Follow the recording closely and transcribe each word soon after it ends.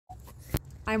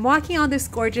I'm walking on this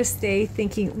gorgeous day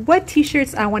thinking what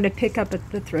t-shirts I want to pick up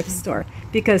at the thrift store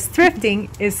because thrifting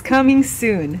is coming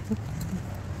soon.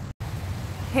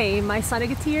 Hey, my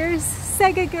Sonicketeers,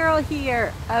 Sega Girl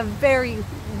here, a very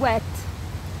wet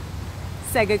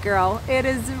Sega Girl. It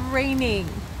is raining,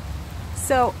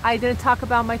 so I didn't talk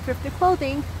about my thrifted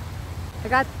clothing. I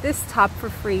got this top for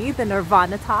free, the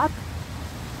Nirvana top.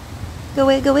 Go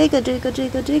wiggle wiggle jiggle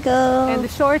jiggle jiggle. And the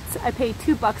shorts, I paid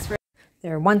 $2 for.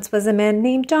 There once was a man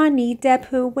named Johnny Depp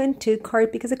who went to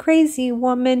court because a crazy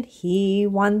woman, he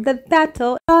won the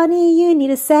battle. Johnny, you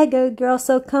need a Sega Girl,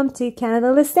 so come to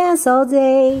Canada, let's dance all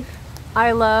day.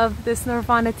 I love this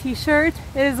Nirvana t-shirt.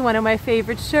 It is one of my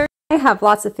favorite shirts. I have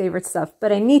lots of favorite stuff,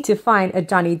 but I need to find a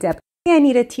Johnny Depp. I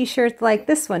need a t-shirt like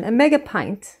this one, a mega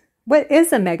pint. What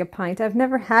is a mega pint? I've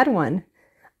never had one.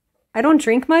 I don't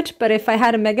drink much, but if I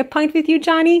had a mega pint with you,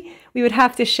 Johnny, we would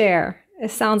have to share. It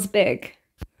sounds big.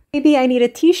 Maybe I need a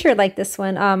t-shirt like this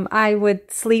one. I would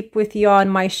sleep with you on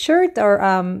my shirt,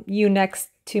 or you next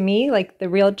to me, like the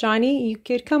real Johnny. You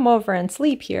could come over and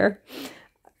sleep here.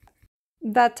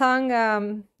 That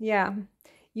tongue, yeah.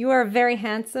 You are very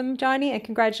handsome, Johnny, and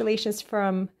congratulations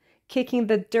from kicking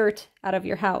the dirt out of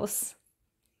your house.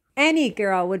 Any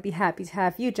girl would be happy to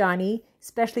have you, Johnny,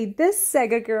 especially this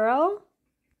Sega Girl.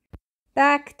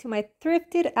 Back to my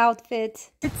thrifted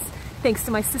outfit. It's thanks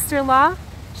to my sister-in-law.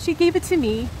 She gave it to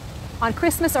me on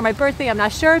Christmas or my birthday, I'm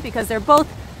not sure, because they're both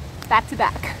back to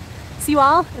back. See you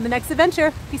all in the next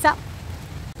adventure. Peace out.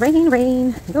 Rain,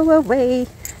 rain, go away.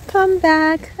 Come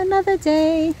back another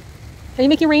day. Are you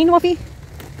making rain, Wolfie?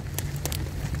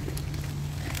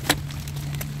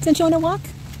 Don't you want to walk?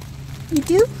 You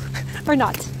do? Or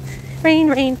not? Rain,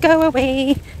 rain, go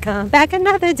away. Come back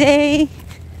another day.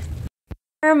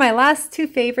 Here are my last two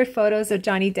favorite photos of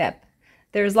Johnny Depp.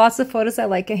 There's lots of photos I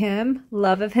like of him,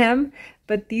 love of him,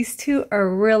 but these two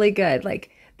are really good. Like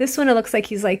this one, it looks like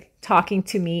he's like talking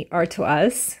to me or to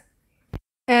us.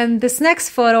 And this next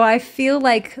photo, I feel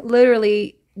like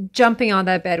literally jumping on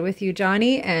that bed with you,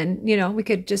 Johnny, and you know, we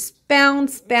could just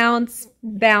bounce, bounce,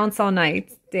 bounce all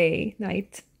night, day,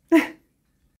 night.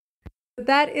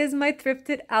 That is my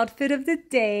thrifted outfit of the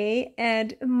day,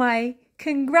 and my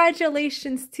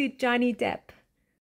congratulations to Johnny Depp.